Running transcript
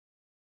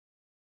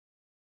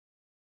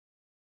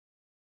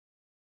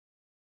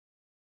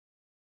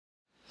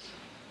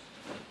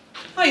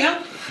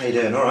Hiya. How you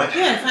doing? All right?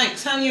 Yeah,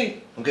 thanks. How are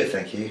you? I'm good,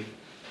 thank you.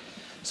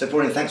 So,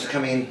 Pauline, thanks for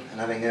coming in and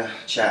having a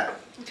chat.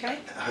 Okay.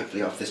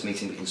 Hopefully after this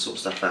meeting we can sort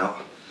stuff out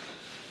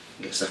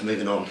and get stuff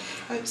moving on.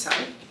 Hope so.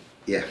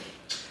 Yeah.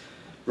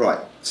 Right,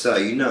 so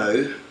you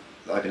know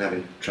that I've been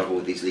having trouble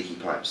with these leaky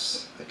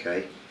pipes,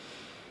 okay?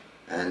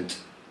 And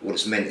what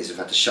it's meant is I've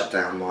had to shut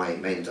down my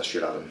main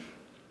industrial oven.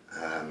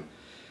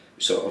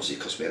 So obviously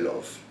it cost me a lot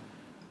of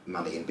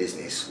money in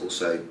business.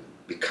 Also,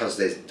 because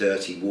there's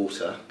dirty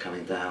water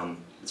coming down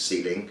the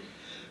ceiling,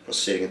 across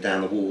the ceiling and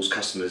down the walls,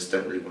 customers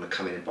don't really want to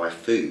come in and buy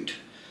food.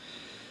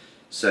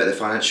 So the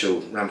financial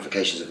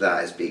ramifications of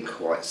that has been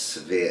quite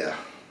severe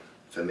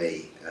for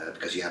me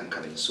because you haven't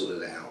come in and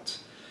sorted it out.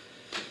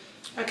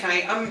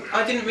 Okay,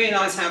 I didn't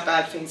realise how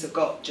bad things have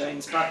got,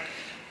 James, but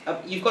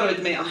you've got to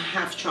admit I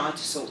have tried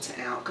to sort it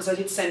out because I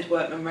did send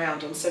workmen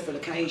round on several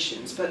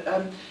occasions, but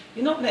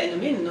you're not letting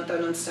them in and I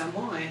don't understand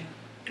why.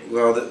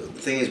 Well, the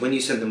thing is, when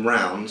you sent them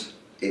round,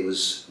 it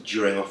was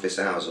during office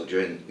hours or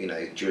during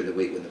the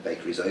week when the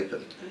bakery's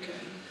open. Okay.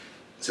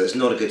 So it's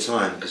not a good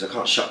time because I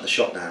can't shut the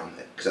shop down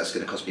because that's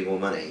going to cost me more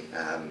money.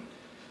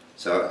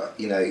 So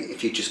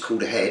if you just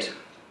called ahead,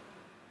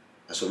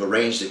 I sort of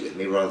arranged it with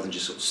me rather than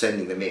just sort of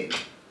sending them in.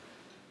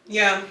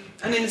 Yeah,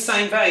 and in the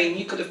same vein,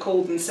 you could have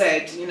called and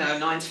said,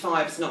 9 to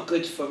 5 is not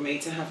good for me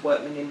to have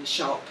workmen in the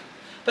shop.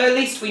 But at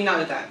least we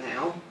know that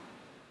now.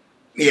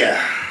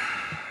 Yeah.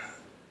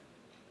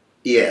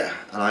 Yeah,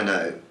 and I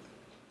know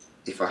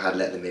if I had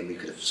let them in, we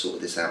could have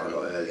sorted this out a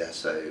lot earlier.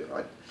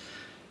 So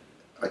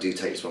I do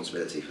take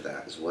responsibility for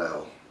that as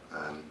well,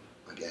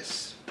 I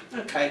guess.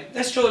 Okay,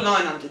 let's draw a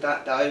line under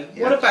that though.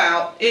 Yeah. What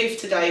about if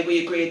today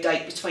we agree a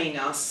date between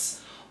us,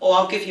 or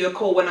I'll give you a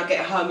call when I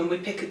get home and we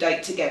pick a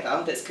date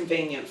together that's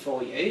convenient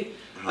for you.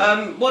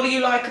 What do you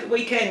like at the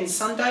weekends?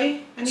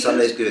 Sunday?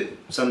 Sunday's good.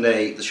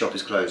 Sunday the shop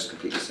is closed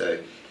completely, so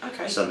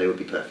okay. Sunday would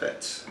be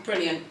perfect.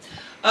 Brilliant.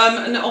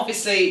 And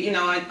obviously,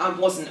 I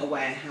wasn't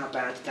aware how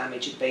bad the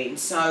damage had been,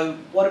 so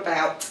what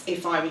about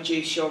if I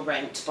reduce your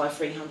rent by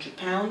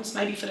 £300,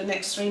 maybe for the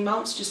next 3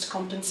 months, just to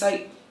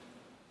compensate?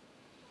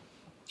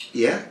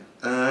 Yeah.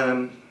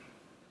 Although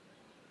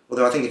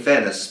I think in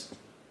fairness,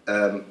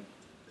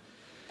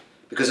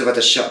 because I've had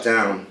to shut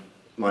down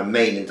my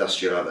main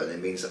industrial oven, it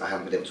means that I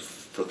haven't been able to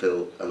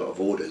fulfil a lot of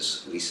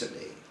orders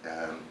recently.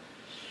 And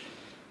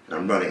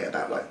I'm running at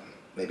about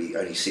maybe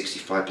only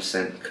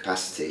 65%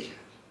 capacity.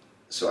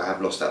 So I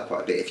have lost out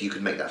quite a bit. If you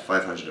could make that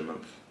 500 a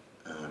month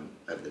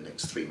over the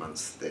next 3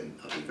 months, then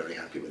I'd be very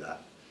happy with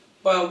that.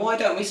 Well, why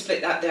don't we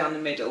split that down the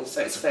middle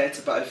so it's fair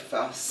to both of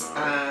us,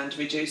 right. And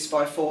reduce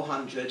by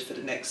 400 for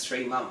the next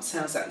 3 months?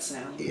 How's that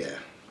sound? Yeah,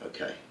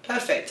 okay.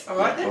 Perfect. All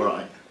right then. All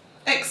right.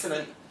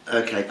 Excellent.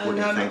 Okay,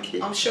 Pauline, thank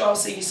you. I'm sure I'll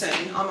see you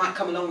soon. I might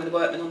come along with the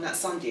workmen on that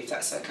Sunday if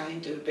that's okay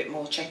and do a bit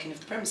more checking of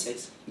the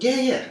premises.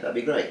 Yeah, that'd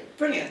be great.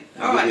 Brilliant.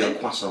 I'll give you a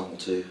croissant or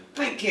two.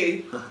 Thank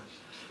you.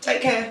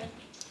 Take care.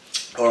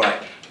 All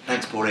right.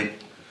 Thanks, Pauline.